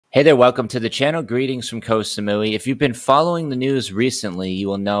Hey there, welcome to the channel. Greetings from Koh Samui. If you've been following the news recently, you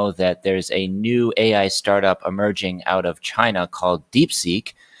will know that there's a new AI startup emerging out of China called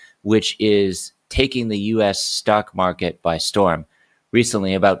Deepseek, which is taking the US stock market by storm.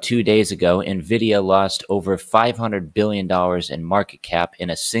 Recently, about 2 days ago, Nvidia lost over $500 billion in market cap in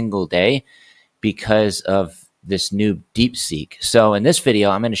a single day because of this new Deepseek. So in this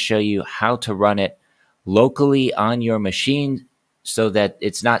video, I'm going to show you how to run it locally on your machine so that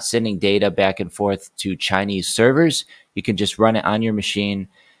it's not sending data back and forth to Chinese servers. You can just run it on your machine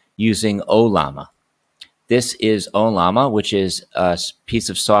using Ollama. This is Ollama, which is a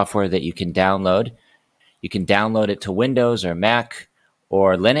piece of software that you can download. You can download it to Windows or Mac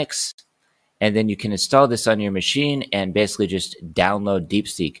or Linux, and then you can install this on your machine and basically just download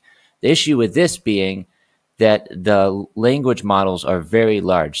Deepseek. The issue with this being that the language models are very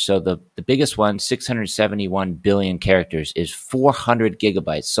large. So the biggest one, 671 billion characters, is 400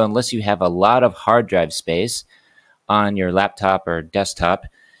 gigabytes. So unless you have a lot of hard drive space on your laptop or desktop,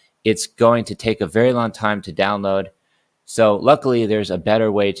 it's going to take a very long time to download. So luckily, there's a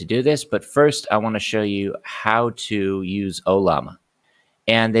better way to do this. But first, I want to show you how to use Ollama.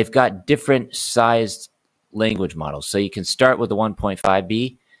 And they've got different sized language models. So you can start with the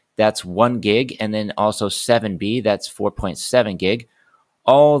 1.5B. That's 1 gig, and then also 7B, that's 4.7 gig,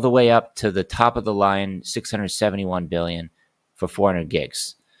 all the way up to the top of the line, 671 billion for 400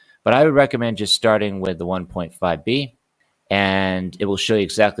 gigs. But I would recommend just starting with the 1.5B, and it will show you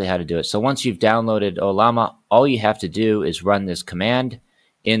exactly how to do it. So once you've downloaded Ollama, all you have to do is run this command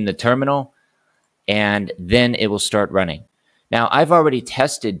in the terminal, and then it will start running. Now, I've already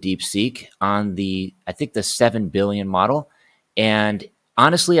tested Deepseek on I think the 7 billion model, and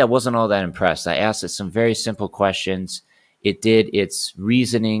honestly, I wasn't all that impressed. I asked it some very simple questions. It did its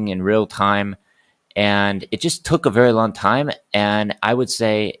reasoning in real time, and it just took a very long time. And I would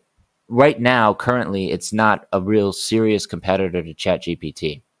say right now, currently, it's not a real serious competitor to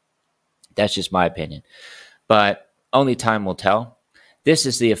ChatGPT. That's just my opinion, but only time will tell. This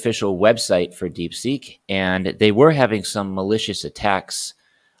is the official website for Deepseek, and they were having some malicious attacks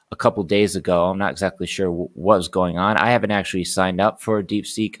a couple days ago. I'm not exactly sure what was going on. I haven't actually signed up for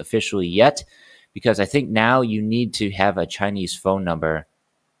Deepseek officially yet because I think now you need to have a Chinese phone number,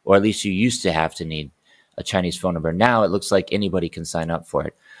 or at least you used to have to need a Chinese phone number. Now it looks like anybody can sign up for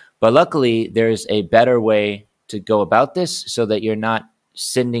it. But luckily, there's a better way to go about this so that you're not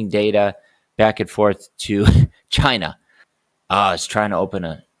sending data back and forth to China. It's trying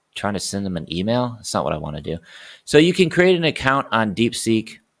to send them an email. That's not what I want to do. So you can create an account on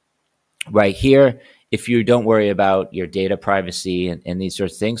Deepseek right here if you don't worry about your data privacy and these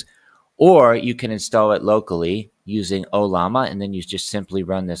sorts of things, or you can install it locally using Ollama, and then you just simply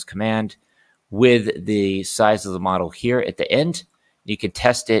run this command with the size of the model here at the end. You can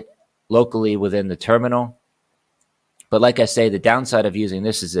test it locally within the terminal. But like I say, the downside of using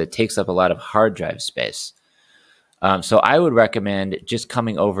this is it takes up a lot of hard drive space. So I would recommend just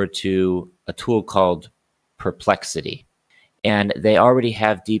coming over to a tool called Perplexity. And they already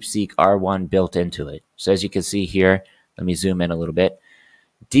have Deepseek R1 built into it. So as you can see here, let me zoom in a little bit.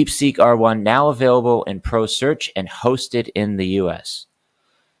 Deepseek R1 now available in Pro Search and hosted in the US.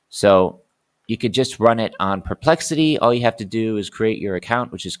 So you could just run it on Perplexity. All you have to do is create your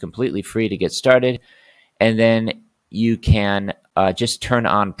account, which is completely free to get started. And then you can just turn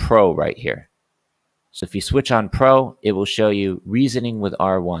on Pro right here. So if you switch on Pro, it will show you reasoning with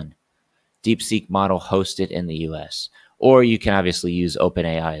R1, Deepseek model hosted in the US. Or you can obviously use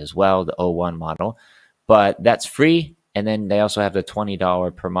OpenAI as well, the O1 model, but that's free. And then they also have the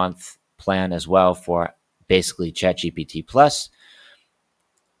 $20 per month plan as well for basically ChatGPT Plus.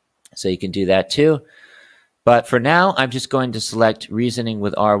 So you can do that too. But for now, I'm just going to select reasoning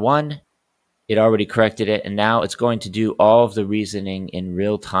with R1. It already corrected it. And now it's going to do all of the reasoning in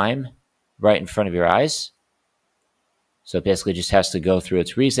real time right in front of your eyes. So it basically just has to go through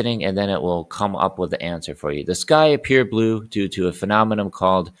its reasoning, and then it will come up with the answer for you. The sky appeared blue due to a phenomenon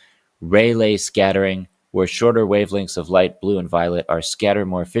called Rayleigh scattering, where shorter wavelengths of light, blue and violet, are scattered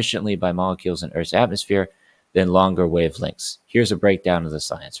more efficiently by molecules in Earth's atmosphere than longer wavelengths. Here's a breakdown of the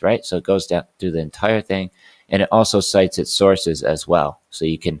science, right? So it goes down through the entire thing, and it also cites its sources as well. So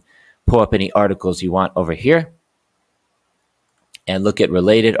you can pull up any articles you want over here and look at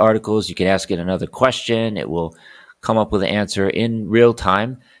related articles. You can ask it another question. It will come up with an answer in real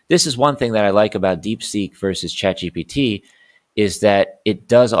time. This is one thing that I like about Deepseek versus ChatGPT, is that it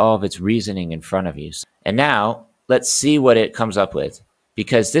does all of its reasoning in front of you. And now let's see what it comes up with,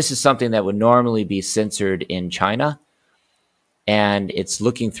 because this is something that would normally be censored in China. And it's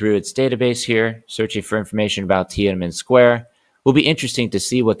looking through its database here, searching for information about Tiananmen Square, Will be interesting to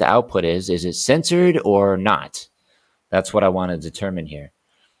see what the output is. Is it censored or not? That's what I want to determine here.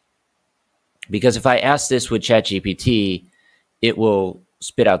 Because if I ask this with ChatGPT, it will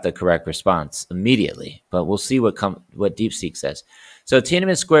spit out the correct response immediately. But we'll see what Deepseek says. So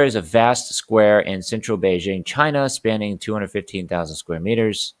Tiananmen Square is a vast square in central Beijing, China, spanning 215,000 square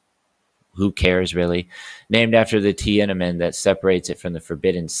meters. Who cares, really? Named after the Tiananmen that separates it from the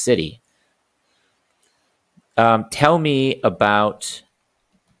Forbidden City. Tell me about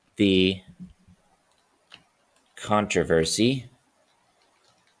the controversy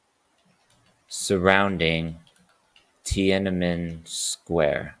surrounding Tiananmen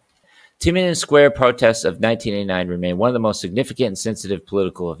Square. Tiananmen Square protests of 1989 remain one of the most significant and sensitive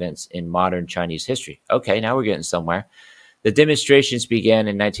political events in modern Chinese history. Okay, now we're getting somewhere. The demonstrations began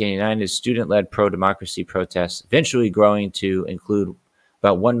in 1989 as student-led pro-democracy protests, eventually growing to include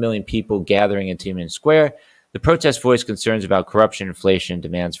about 1 million people gathering in Tiananmen Square. The protests voiced concerns about corruption, inflation, and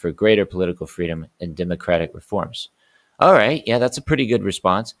demands for greater political freedom and democratic reforms. All right, yeah, that's a pretty good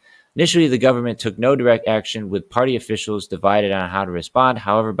response. Initially, the government took no direct action, with party officials divided on how to respond.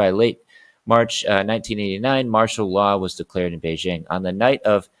 However, by late March 1989, martial law was declared in Beijing. On the night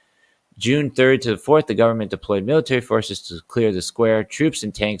of June 3rd to the 4th, the government deployed military forces to clear the square. Troops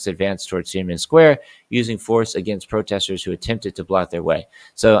and tanks advanced towards Tiananmen Square, using force against protesters who attempted to block their way.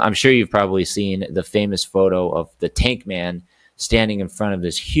 So I'm sure you've probably seen the famous photo of the tank man standing in front of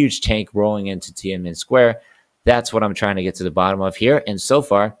this huge tank rolling into Tiananmen Square. That's what I'm trying to get to the bottom of here. And so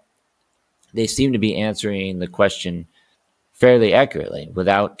far, they seem to be answering the question fairly accurately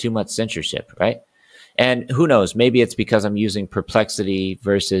without too much censorship, right? And who knows, maybe it's because I'm using Perplexity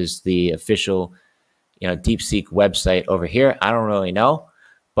versus the official, Deepseek website over here. I don't really know.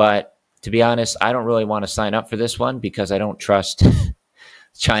 But to be honest, I don't really want to sign up for this one because I don't trust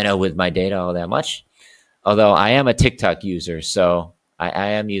China with my data all that much. Although I am a TikTok user, so I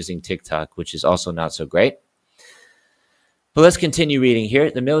am using TikTok, which is also not so great. But let's continue reading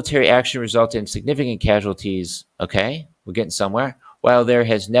here. The military action resulted in significant casualties. Okay, we're getting somewhere. While there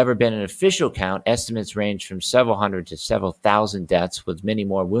has never been an official count, estimates range from several hundred to several thousand deaths, with many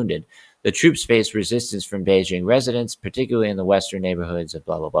more wounded. The troops faced resistance from Beijing residents, particularly in the western neighborhoods of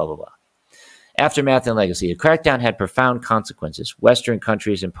blah, blah, blah, blah, blah. Aftermath and legacy. The crackdown had profound consequences. Western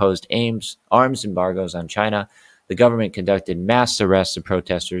countries imposed arms embargoes on China. The government conducted mass arrests of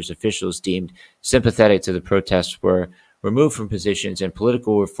protesters. Officials deemed sympathetic to the protests were removed from positions, and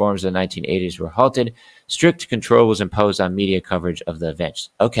political reforms in the 1980s were halted. Strict control was imposed on media coverage of the events.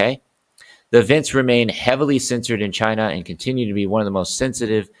 Okay. The events remain heavily censored in China and continue to be one of the most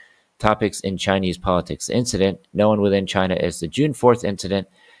sensitive topics in Chinese politics. The incident, known within China as the June 4th incident,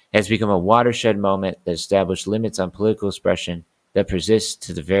 has become a watershed moment that established limits on political expression that persists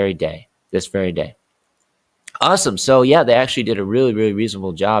to this very day. Awesome. So yeah, they actually did a really, really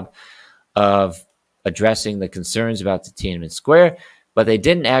reasonable job of addressing the concerns about the Tiananmen Square, but they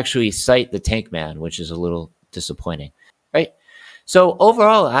didn't actually cite the tank man, which is a little disappointing, right? So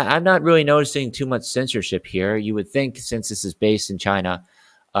overall, I'm not really noticing too much censorship here. You would think, since this is based in China,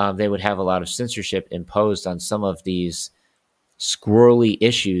 they would have a lot of censorship imposed on some of these squirrely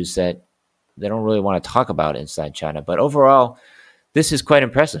issues that they don't really want to talk about inside China. But overall, this is quite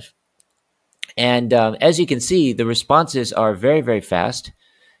impressive. And as you can see, the responses are very, very fast.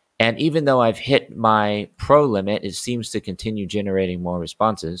 And even though I've hit my pro limit, it seems to continue generating more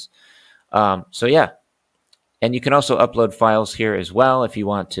responses. So yeah. And you can also upload files here as well if you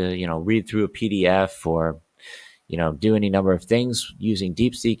want to, read through a PDF or, do any number of things using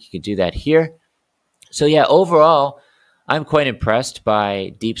Deepseek. You can do that here. So yeah, overall, I'm quite impressed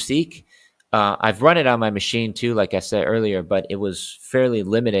by Deepseek. I've run it on my machine too, like I said earlier, but it was fairly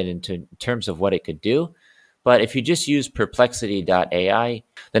limited in terms of what it could do. But if you just use perplexity.ai,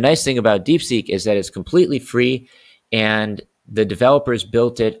 the nice thing about Deepseek is that it's completely free, and the developers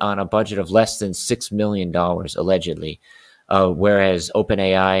built it on a budget of less than $6 million, allegedly. Whereas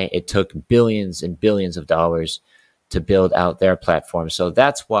OpenAI, it took billions and billions of dollars to build out their platform. So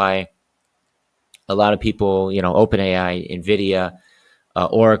that's why a lot of people, OpenAI, NVIDIA,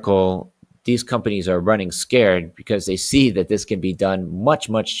 Oracle, these companies are running scared because they see that this can be done much,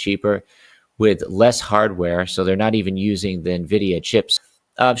 much cheaper with less hardware, so they're not even using the NVIDIA chips.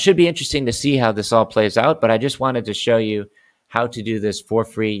 Should be interesting to see how this all plays out, but I just wanted to show you how to do this for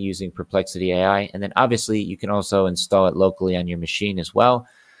free using Perplexity AI. And then obviously you can also install it locally on your machine as well.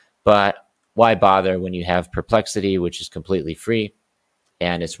 But why bother when you have Perplexity, which is completely free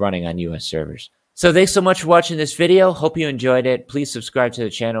and it's running on US servers. So thanks so much for watching this video. Hope you enjoyed it. Please subscribe to the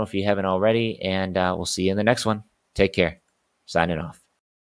channel if you haven't already, and we'll see you in the next one. Take care. Signing off.